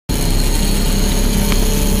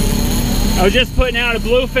I was just putting out a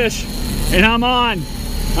bluefish and I'm on.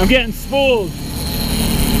 I'm getting spooled.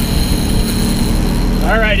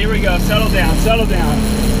 All right, here we go. Settle down, settle down.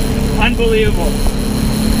 Unbelievable.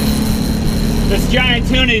 This giant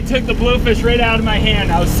tuna, he took the bluefish right out of my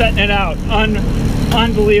hand. I was setting it out.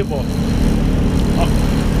 Unbelievable.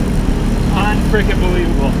 Unfreaking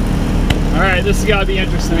believable. All right, this has got to be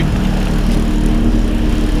interesting.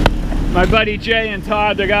 My buddy Jay and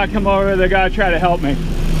Todd, they got to come over. They got to try to help me.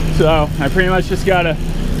 So I pretty much just got to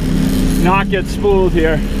not get spooled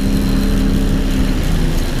here.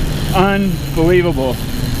 Unbelievable.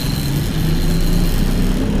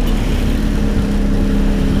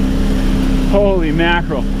 Holy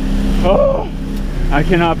mackerel. Oh, I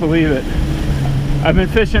cannot believe it. I've been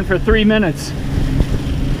fishing for 3 minutes.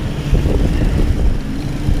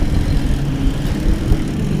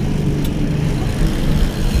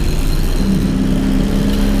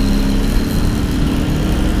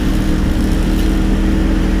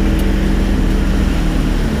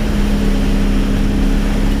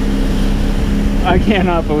 I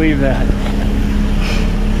cannot believe that.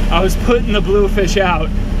 I was putting the bluefish out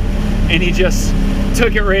and he just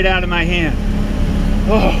took it right out of my hand.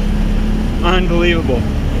 Oh, unbelievable.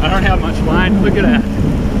 I don't have much line. Look at that.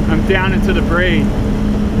 I'm down into the braid.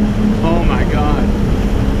 Oh my God.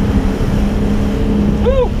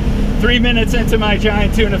 Woo! 3 minutes into my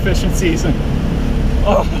giant tuna fishing season.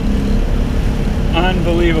 Oh,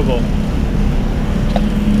 unbelievable.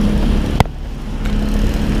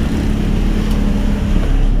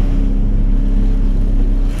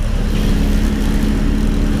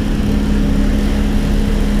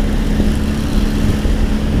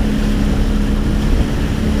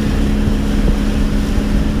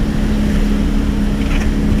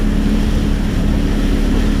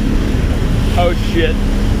 Oh shit.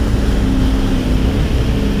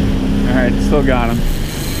 Alright, still got him.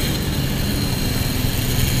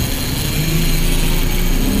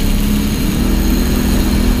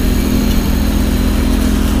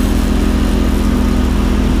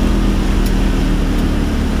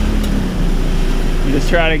 You just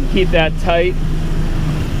try to keep that tight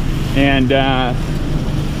and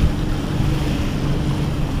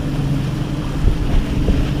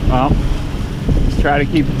well, just try to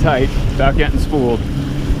keep it tight without getting spooled.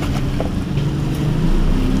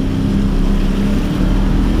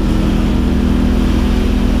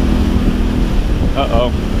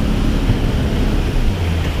 Uh-oh.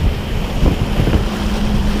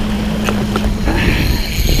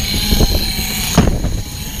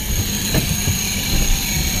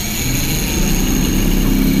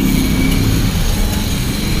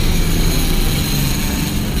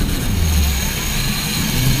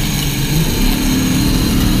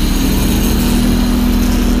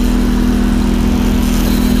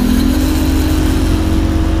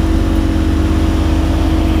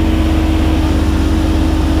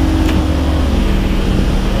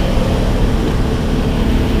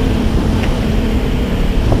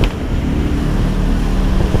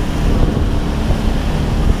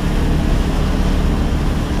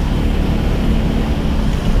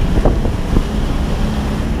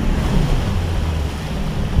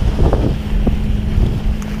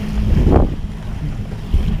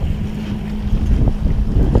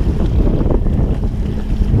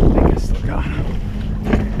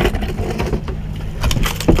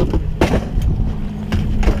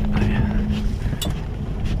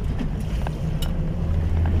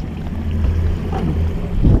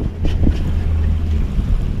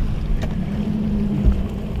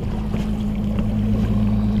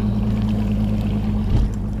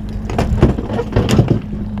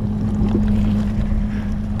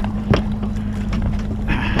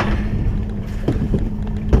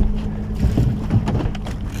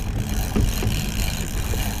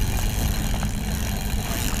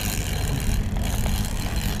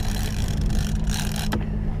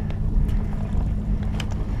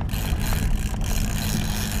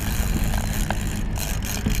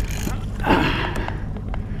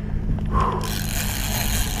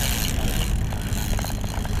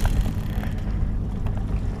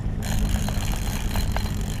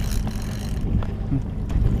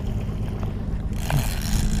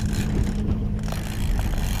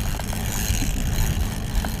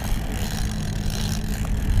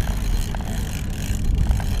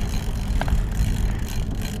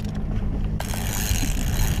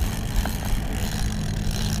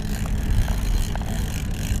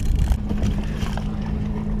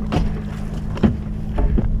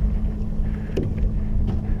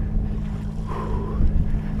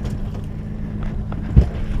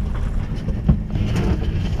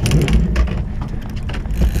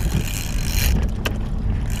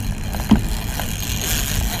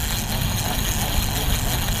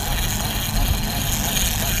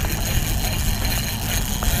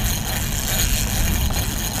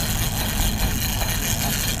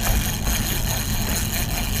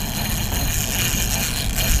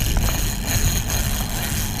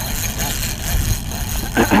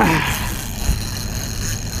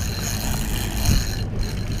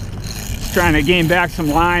 kind of gained back some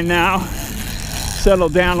line now.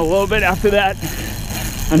 Settled down a little bit after that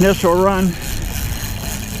initial run.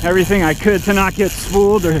 Everything I could to not get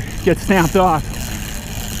spooled or get snapped off.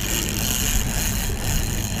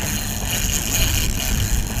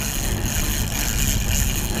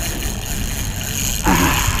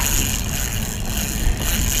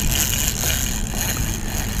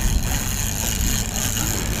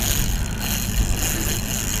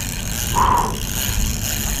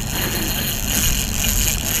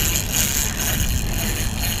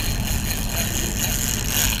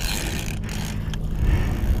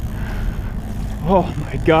 Oh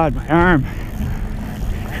my God, my arm.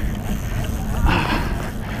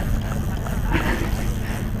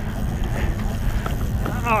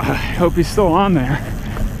 Oh, I hope he's still on there.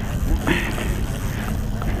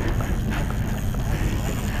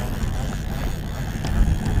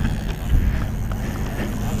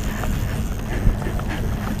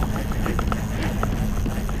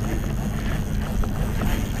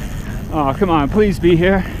 Oh, come on, please be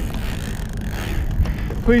here.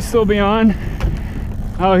 Please still be on.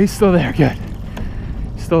 Oh, he's still there, good.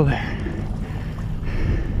 Still there.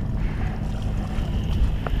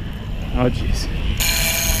 Oh, jeez.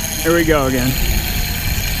 Here we go again.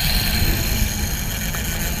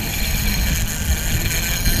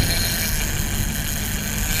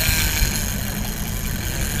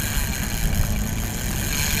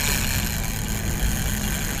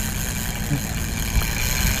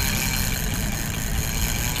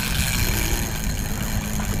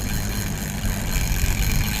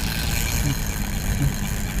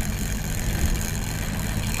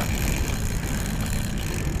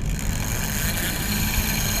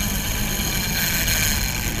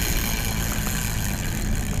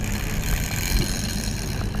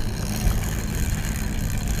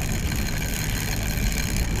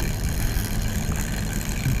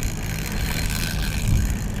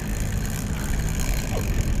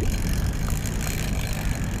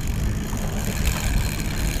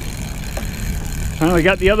 Finally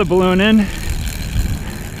got the other balloon in.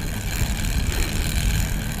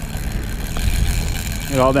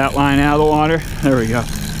 Get all that line out of the water. There we go.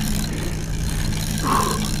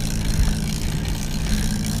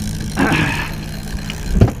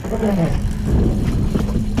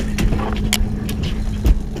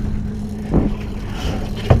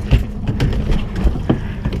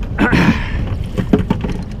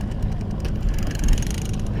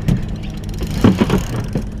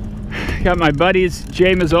 Got my buddies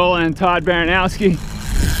Jay Mazzola and Todd Baranowski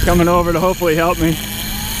coming over to hopefully help me.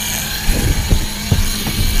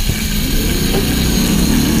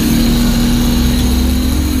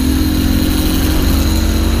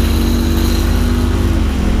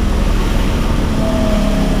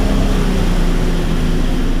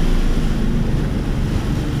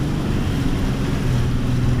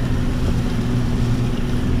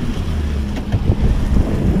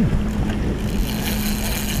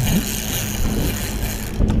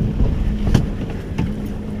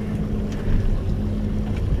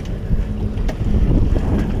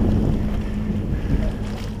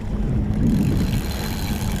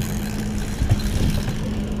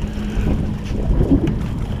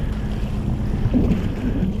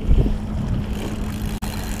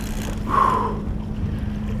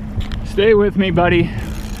 Stay with me, buddy.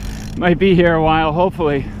 Might be here a while,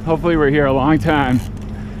 hopefully. Hopefully we're here a long time.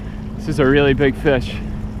 This is a really big fish.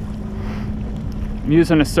 I'm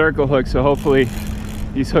using a circle hook, so hopefully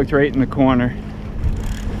he's hooked right in the corner.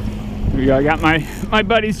 Here we go. I got my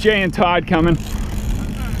buddies Jay and Todd coming.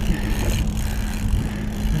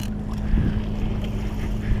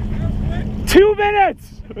 Two minutes!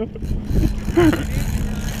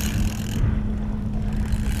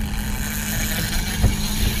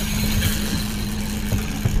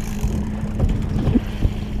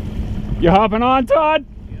 You hopping on, Todd?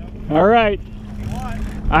 Yep. All right.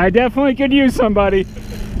 I definitely could use somebody.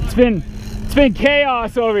 It's been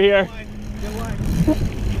chaos over here.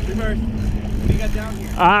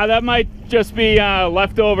 That might just be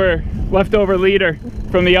leftover leader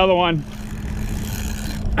from the other one.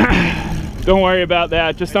 Don't worry about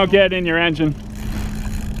that. Just don't get it in your engine.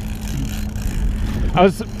 I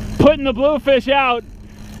was putting the bluefish out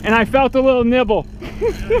and I felt a little nibble. All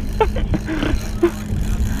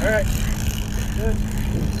right. Good.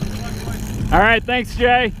 All right, thanks,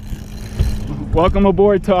 Jay. Welcome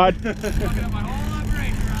aboard, Todd.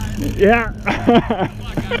 Yeah.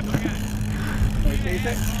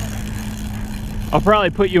 I'll probably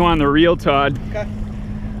put you on the reel, Todd. Okay.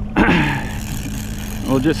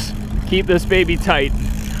 We'll just keep this baby tight.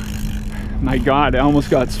 My God, I almost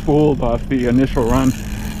got spooled off the initial run.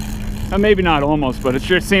 Maybe not almost, but it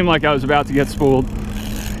sure seemed like I was about to get spooled.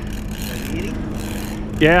 80?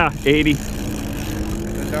 Yeah, 80.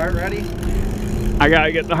 The dart ready? I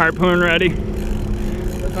gotta get the harpoon ready.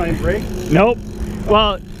 That's not even rigged? Nope.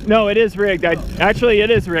 Well, no, it is rigged. Actually,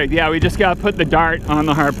 it is rigged. Yeah, we just gotta put the dart on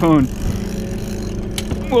the harpoon.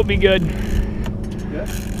 We'll be good. Good.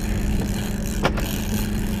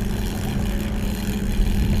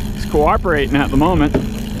 It's cooperating at the moment.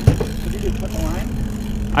 What did you put in the line?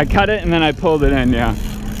 I cut it and then I pulled it in, yeah. You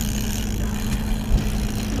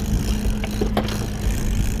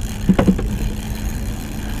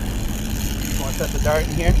want to set the dart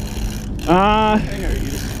in here?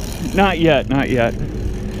 Not yet, not yet.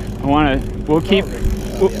 I want to, we'll keep,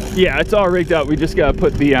 yeah, it's all rigged up. We just got to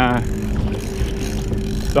put the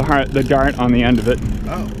dart on the end of it.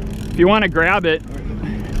 Oh. If you want to grab it,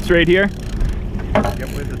 it's right here. Yep,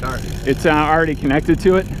 where's the dart? It's already connected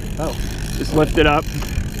to it. Oh. Just lift it up.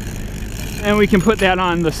 And we can put that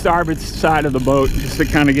on the starboard side of the boat just to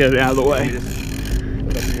kind of get it out of the way.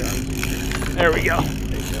 There we go.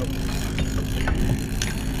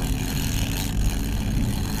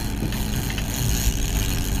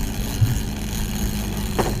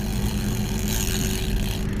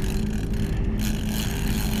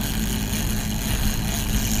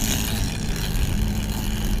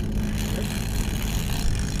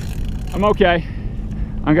 I'm okay.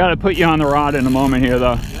 I gotta put you on the rod in a moment here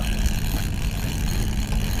though.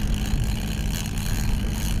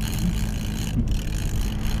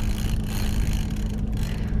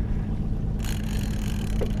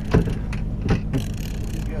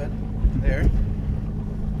 Good. There.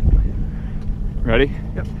 Ready?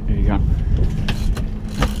 Yep. There you go.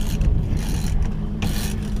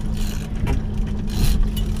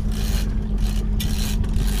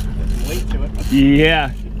 Weight to it.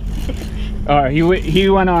 Yeah. All right, he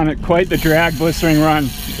went on quite the drag blistering run.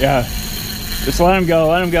 Yeah. Just let him go,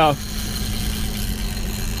 let him go.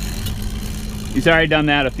 He's already done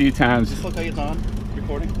that a few times. Does this look like it's on?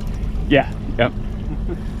 Recording? Yeah, yep.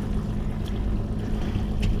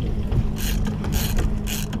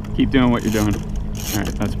 Keep doing what you're doing. All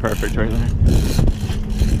right, that's perfect right there.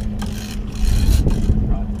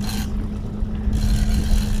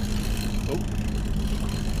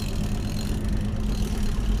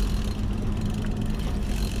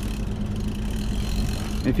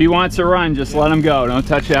 If he wants to run, just let him go. Don't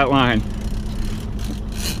touch that line.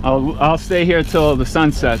 I'll stay here till the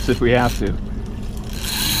sun sets if we have to.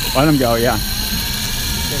 Let him go, yeah.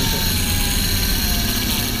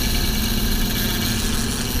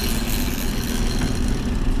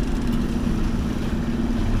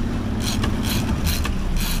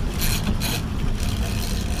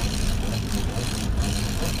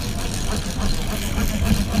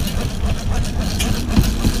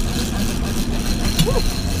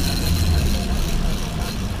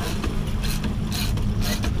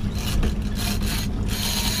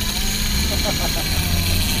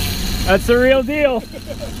 That's the real deal.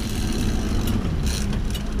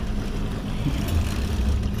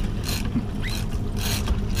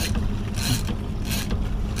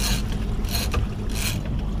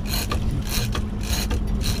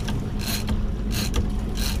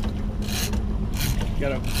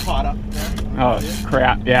 Got a pot up there. Oh,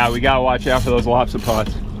 crap. Yeah, we gotta watch out for those lobster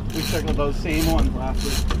pots. We circled those same ones last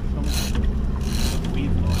week.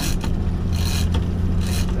 Weeds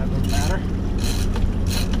that doesn't matter.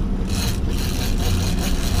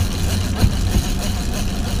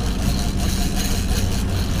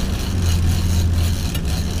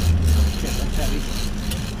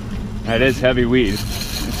 That is heavy weed.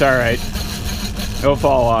 It's all right. It'll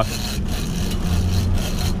fall off.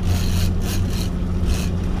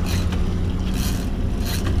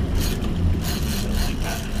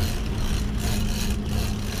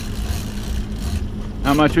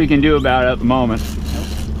 Not much we can do about it at the moment. Nope.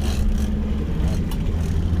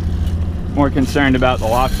 More concerned about the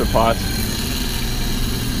lobster pots.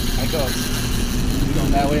 I go. You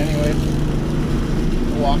going that way anyway?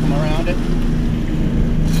 Walk them around it.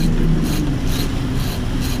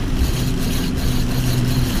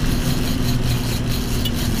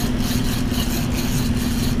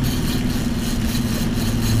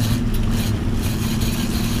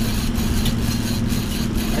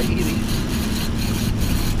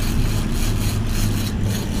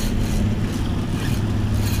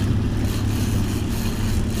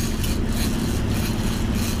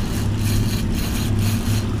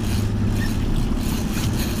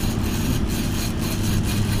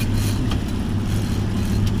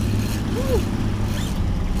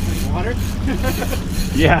 Water?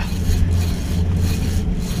 Yeah.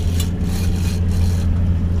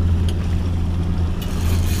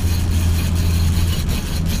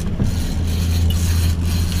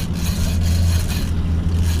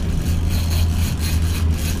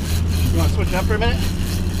 Switching up for a minute?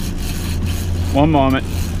 One moment.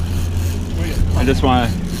 I just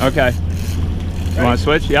want to, okay. You want to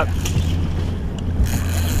switch? Yep.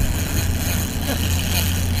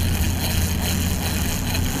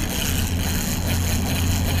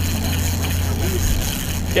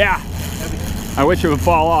 Yeah. I wish it would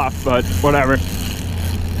fall off, but whatever.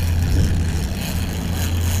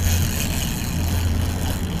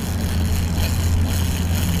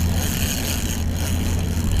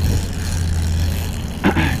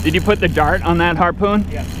 Did you put the dart on that harpoon?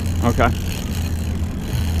 Yeah. Okay.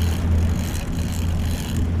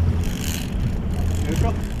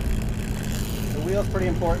 Neutral? The wheel's pretty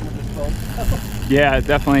important with this boat. Yeah, it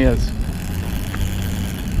definitely is.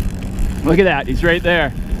 Look at that, he's right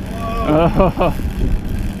there. Oh.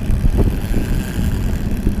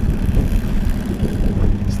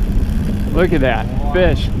 Look at that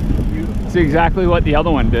fish. Beautiful. It's exactly what the other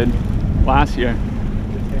one did last year.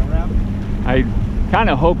 Good tail wrap. I kind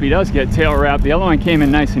of hope he does get tail wrap. The other one came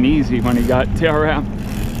in nice and easy when he got tail wrap.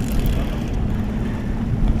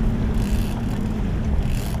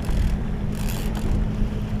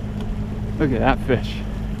 Look at that fish.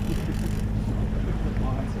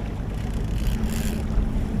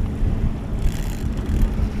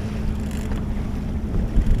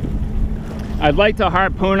 I'd like to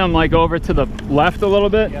harpoon him like over to the left a little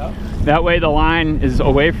bit. Yep. That way the line is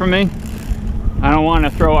away from me. I don't want to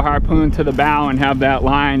throw a harpoon to the bow and have that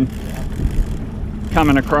line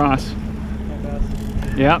coming across.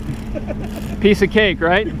 Yep. Piece of cake,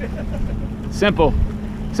 right? Simple.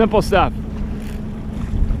 Simple stuff. Do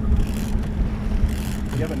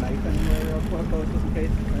you have a knife anywhere real close just in case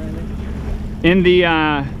or anything? In the,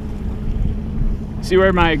 see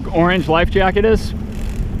where my orange life jacket is?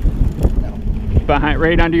 No. Behind,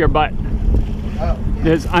 right under your butt. Oh. Yeah.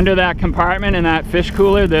 There's under that compartment in that fish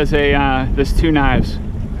cooler, there's a, there's 2 knives.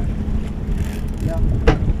 Yeah.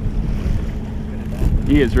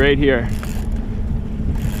 He is right here.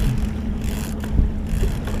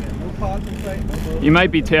 No pods in sight, no boat. You might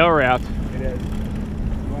be tail wrapped. It is.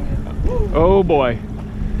 Whoa. Oh boy.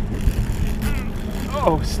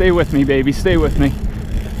 Oh, stay with me, baby, stay with me.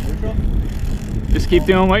 Neutral? Just keep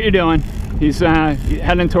doing what you're doing. He's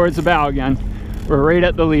heading towards the bow again. We're right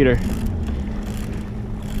at the leader.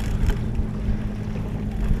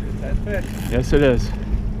 That's fish. Yes, it is.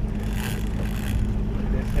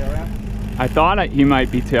 This tail wrap? I thought he might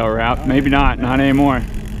be tail wrapped. Maybe not anymore.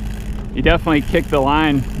 He definitely kicked the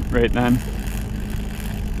line right then.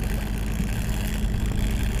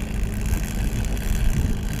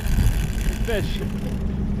 Fish.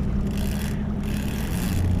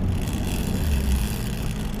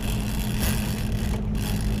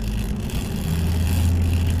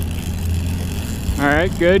 All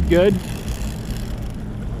right, good, good.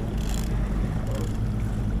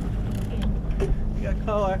 You got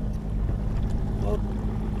color. Oh.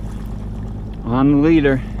 On the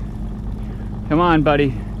leader. Come on,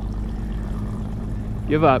 buddy.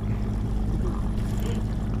 Give up.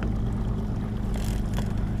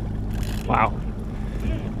 Wow.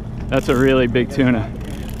 That's a really big tuna.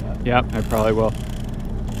 Yep, I probably will.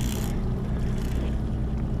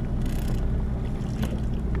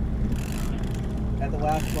 At the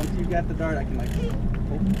last, once you got the dart, I can like.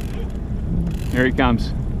 Oh. Here he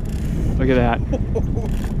comes. Look at that.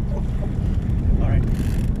 All right.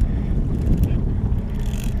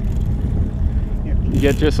 Here. You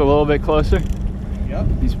get just a little bit closer. Yep.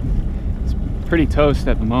 He's pretty toast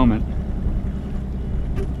at the moment.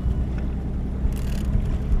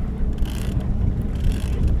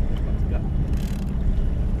 Yep.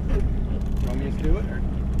 You want me to do it, or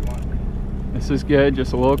you want? This is good,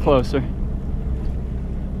 just a little closer.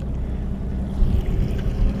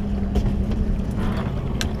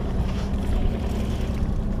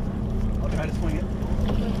 I'll try to swing it.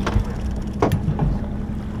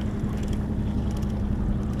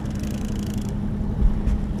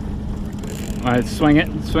 All right, swing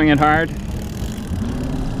it hard.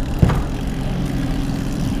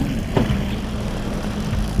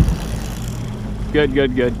 Good,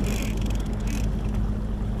 good, good.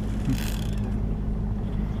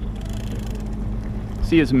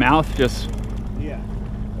 See his mouth just Yeah.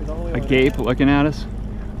 It's all the way over agape looking at us?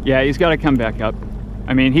 Yeah, he's got to come back up.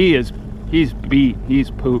 I mean, he's beat,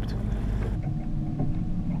 he's pooped.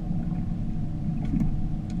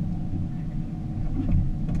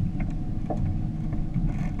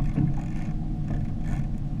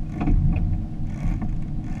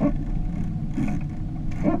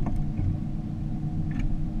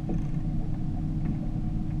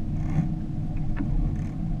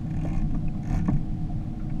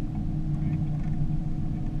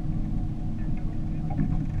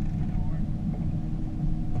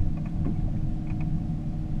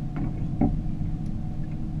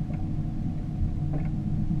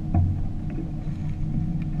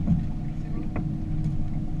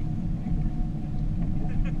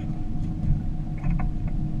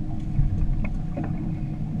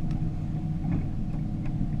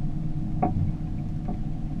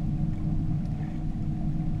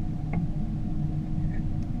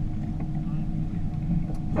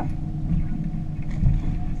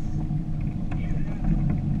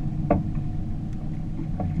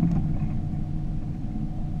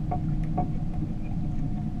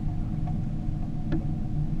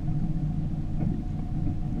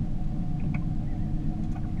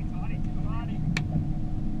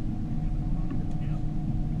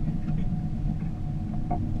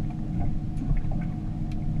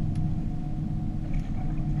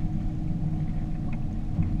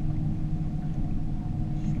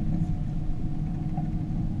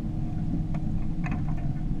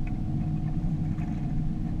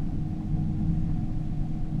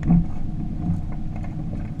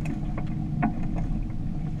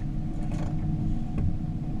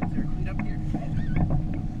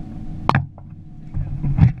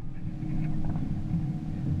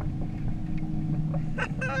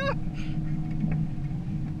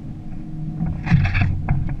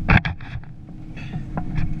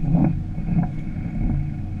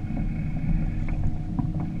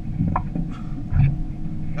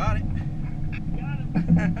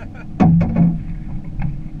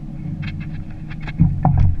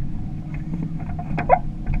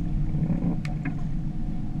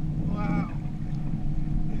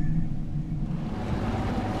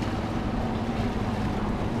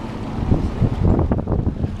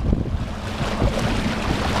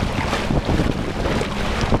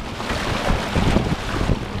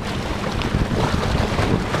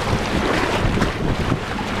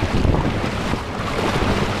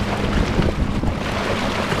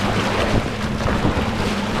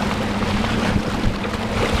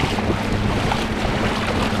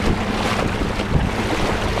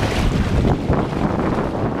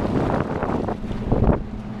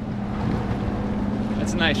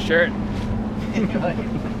 nice shirt. It's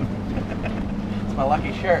my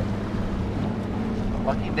lucky shirt.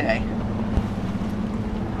 Lucky day.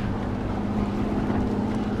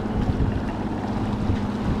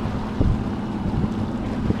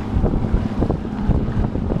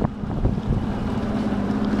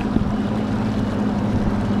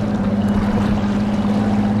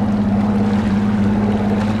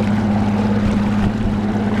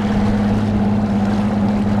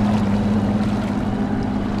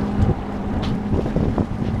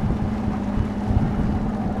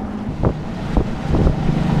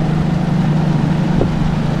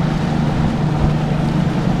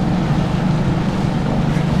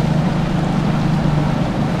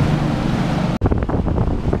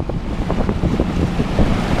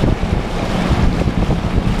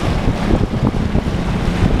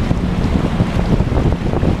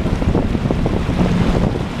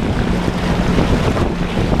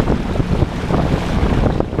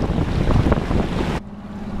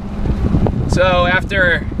 So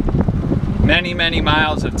after many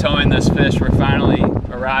miles of towing this fish, we're finally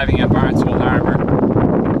arriving at Barnstable Harbor.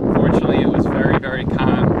 Fortunately, it was very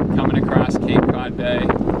calm coming across Cape Cod Bay.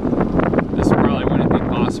 This probably wouldn't be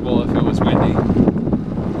possible if it was windy.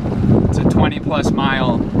 It's a 20+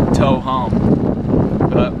 mile tow home,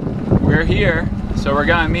 but we're here, so we're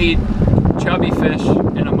gonna meet chubby fish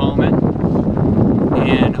in a moment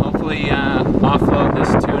and hopefully offload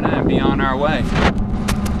this tuna and be on our way.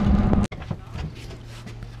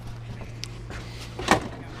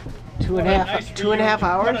 Two and a half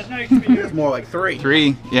hours? It's more like 3.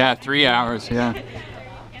 3 hours, yeah.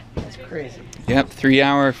 That's crazy. Yep,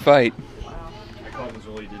 3-hour fight. I called him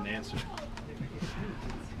Zoli, he didn't answer.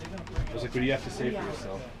 I was like, what do you have to say for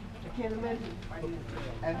yourself? So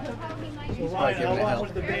Ryan, how long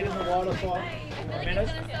was the bait in the water for? A minute?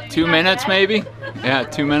 2 minutes maybe? Yeah,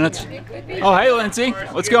 2 minutes. Oh, hey Lindsay,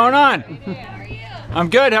 what's going on? I'm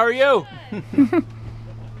good, how are you?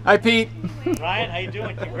 Hi Pete. Ryan, how you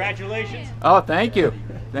doing? Congratulations. Oh, thank you.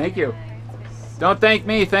 Thank you. Don't thank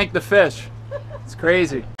me, thank the fish. It's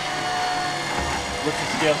crazy. What's the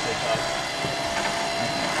scale say,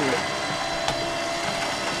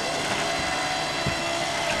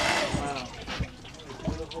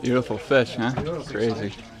 Todd? Beautiful fish, huh?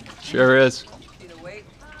 Crazy. Sure is.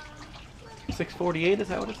 648, is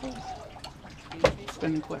that what it says?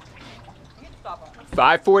 Spinning quick.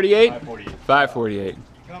 548? 548. 548.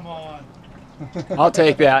 Come on. I'll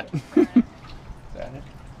take that.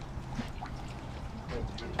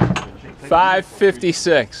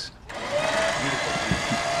 556.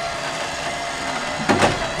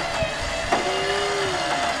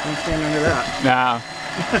 Don't stand under that. No.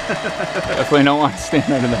 Definitely don't want to stand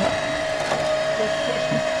under that.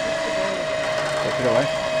 Take it away.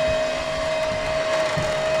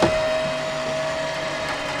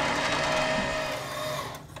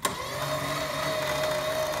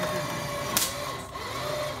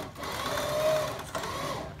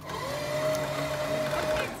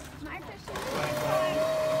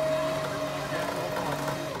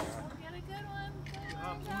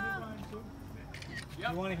 You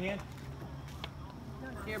want a hand?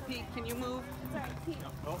 Here, Pete, can you move?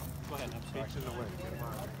 Oh, go ahead. I'm sorry. In the way.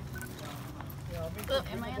 Oh,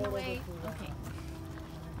 am I in the way? Okay.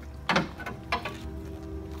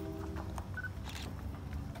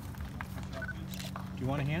 Do you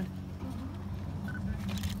want a hand?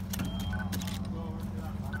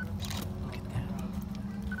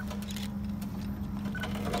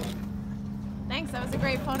 Thanks, that was a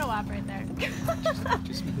great photo op right there.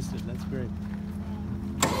 Just missed it. That's great.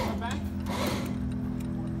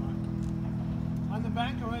 On the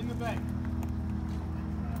bank or in the bank?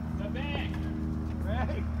 The bank.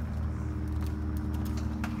 Right.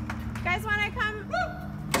 You guys want to come?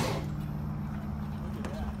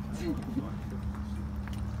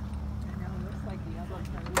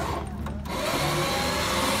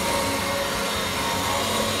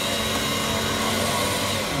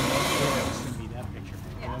 Send me that picture.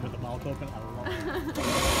 The one with the mouth open. I love it.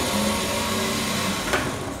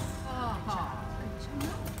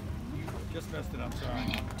 Just messed it up. Sorry.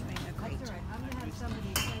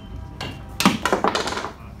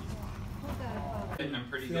 I'm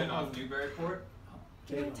pretty good off Newburyport.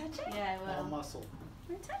 Do you want to touch it? Yeah, I All will. muscle.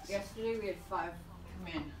 You want to touch? Yesterday we had 5 come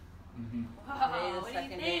in. Mm-hmm. Today Oh, the what do you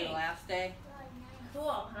second day, the think? last day.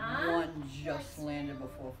 Cool, huh? One just landed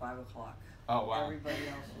before 5 o'clock. Oh wow. Everybody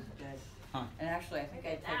else was dead. Huh. And actually, I think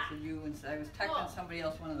I texted you and said I was texting somebody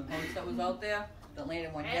else, one of the boats that was out there, that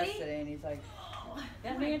landed one Ready? yesterday, and he's like, Oh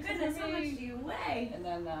my goodness, how much do you weigh? and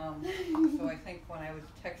then so I think when I was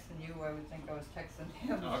texting you, I would think I was texting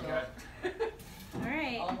him. Okay. All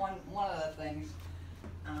right. So, on one of the things.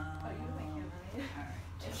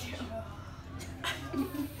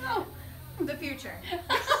 Oh, the future.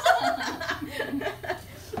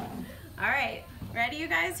 All right, ready, you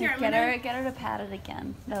guys? Here, Get her to pat it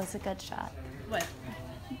again. That was a good shot. What?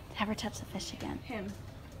 Have her touch the fish again. Him.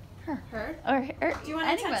 Her. Her. Or Do you want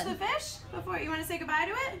to anyone. touch the fish before you want to say goodbye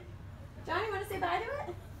to it? John, you want to say bye to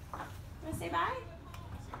it? Want to say bye?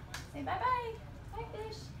 Say bye bye. Bye,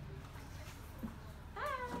 fish.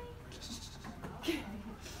 Bye.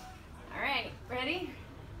 All right, ready?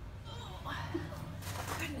 Oh,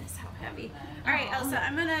 goodness, how heavy. All right, Elsa,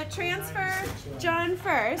 I'm gonna transfer John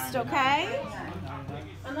first, okay? Wait,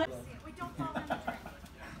 don't fall in the drink.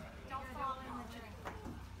 Don't fall in the drink.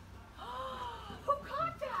 Who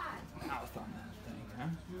caught that? Mouth on that thing, huh?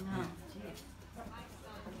 No.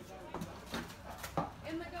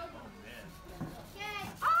 In the go. Yay!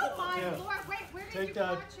 Oh my Yeah. Lord! Wait, where did Take you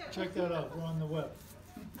that, catch it? check that out. We're on the web.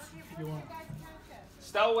 If you want.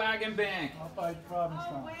 Stellwagen Bank. Out by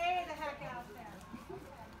Provincetown. Way the heck out there.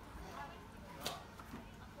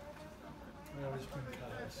 We always bring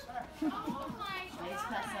cars. Oh my I just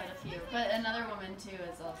passed out a few. But another woman too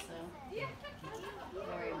is also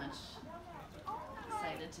very much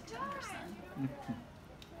excited to tell her son.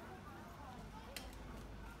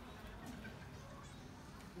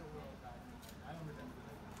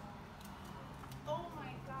 Oh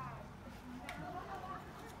my God.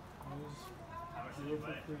 Those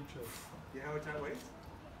beautiful creatures. You know how much that weighs?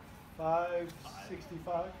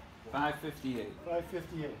 565, 558.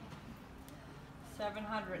 558.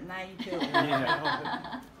 792.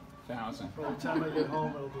 Yeah. 1,000. By the time I get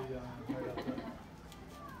home, it'll be right up there.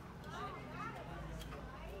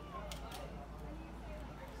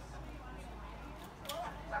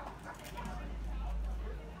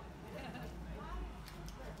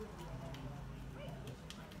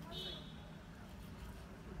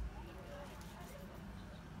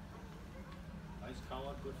 Nice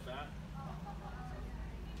color, good fat.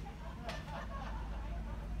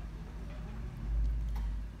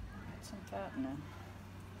 Some fat in there.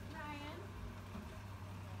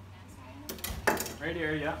 Right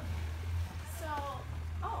here, yeah. So,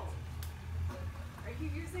 oh, are you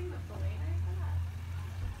using the fillet knife for that?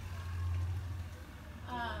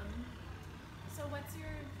 So what's your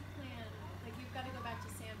plan? Like, you've got to go back to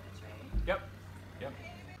sandwich, right? Yep. Yep.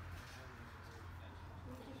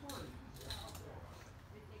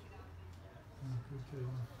 Good too.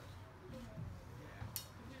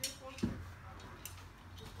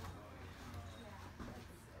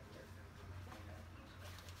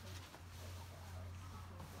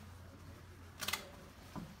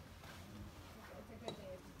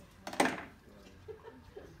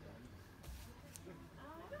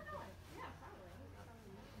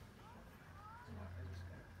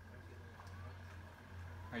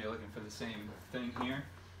 Are you looking for the same thing here?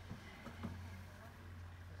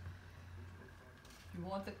 You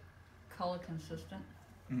want the color consistent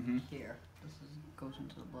Mm-hmm. here. This is goes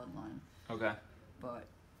into the bloodline. Okay. But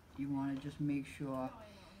you want to just make sure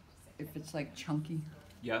if it's like chunky,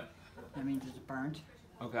 Yep. that means it's burnt.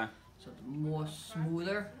 Okay. So the more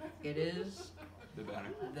smoother it is, The better.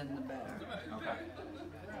 then the better. Okay.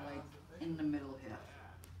 Like in the middle here.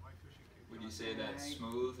 Would you say that's Right.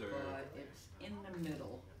 smooth or? But it's in the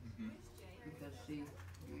middle. Mhm. Because see,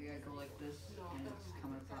 you gotta go like this and it's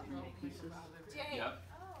coming apart in little pieces. Yep.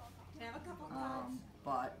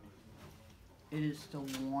 But it is still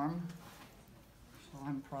warm. So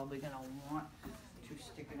I'm probably gonna want to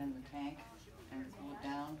stick it in the tank and cool it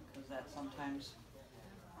down because that sometimes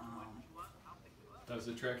Does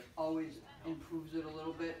the trick. always improves it a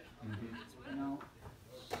little bit, Mm-hmm. you know.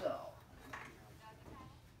 So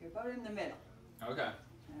you're about in the middle, Okay.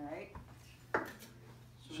 all right? So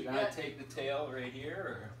we Should I got- take the tail right here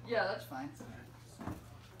or? Yeah, that's fine. So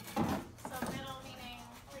middle meaning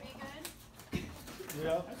pretty good?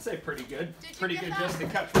 Yeah. I'd say pretty good. Did you Pretty get good that? just to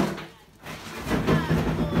cut.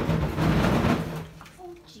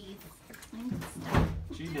 Oh jeez, explain stuff.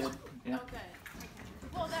 She did. Yeah. Oh, good. Okay.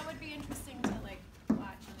 Well, that would be interesting to like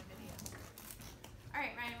watch on a video. All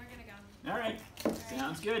right, Ryan, we're gonna go. All right.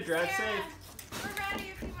 Sounds good. Drive Sarah, safe. we're ready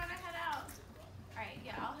if you want to head out. All right,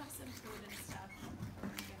 yeah, I'll have some food and stuff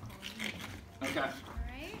when we get home. Okay. All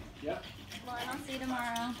right? Yep. Well, I'll see you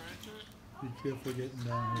tomorrow. Be careful getting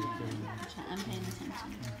down here. Too. I'm paying attention.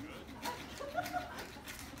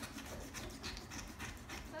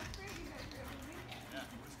 That's great, you guys are able to make it.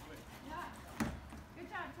 Yeah. Good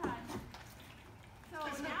job, Todd. So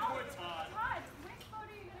now, Todd, which boat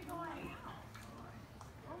are you going to go on now?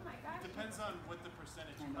 Oh my gosh. Depends on what the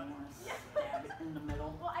percentage I don't cut want is. to stab it in the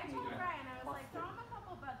middle. Well, I told Ryan, I was like, throw him a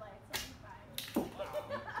couple Bud Lights, he'll be fine.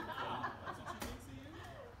 That's what she thinks of you?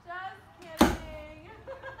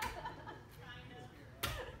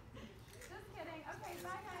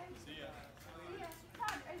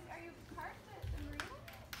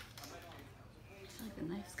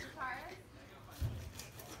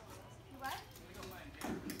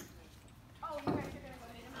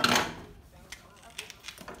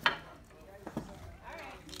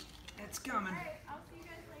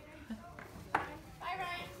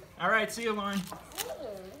 All right, see you, Lauren. Nice,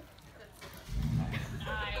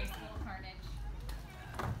 little carnage.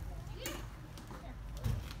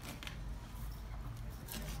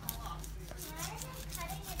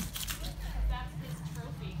 That's his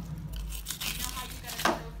trophy. You know how you got a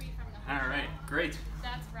trophy from the All right, great.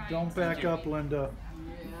 That's right. Don't back up, Linda.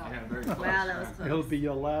 Yeah, very close. Wow, that was close. It'll be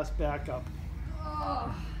your last backup.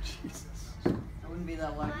 Oh, Jesus. I wouldn't be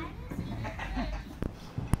that lucky.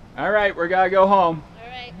 All right, we're gonna go home. All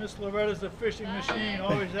right. Miss Loretta's a fishing machine,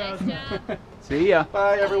 always has been. See ya.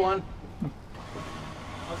 Bye, everyone.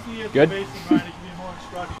 I'll see you at Good. the basin, Brian, to give you more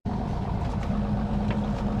instructions.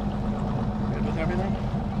 Good with everything?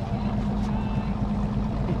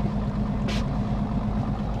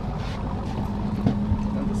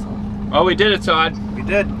 Oh, we did it, Todd. We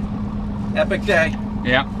did. Epic day.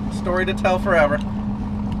 Yeah. Story to tell forever.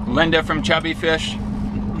 Linda from Chubby Fish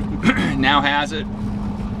now has it.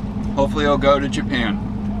 Hopefully he'll go to Japan.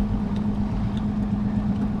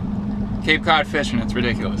 Cape Cod fishing, it's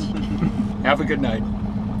ridiculous. Have a good night.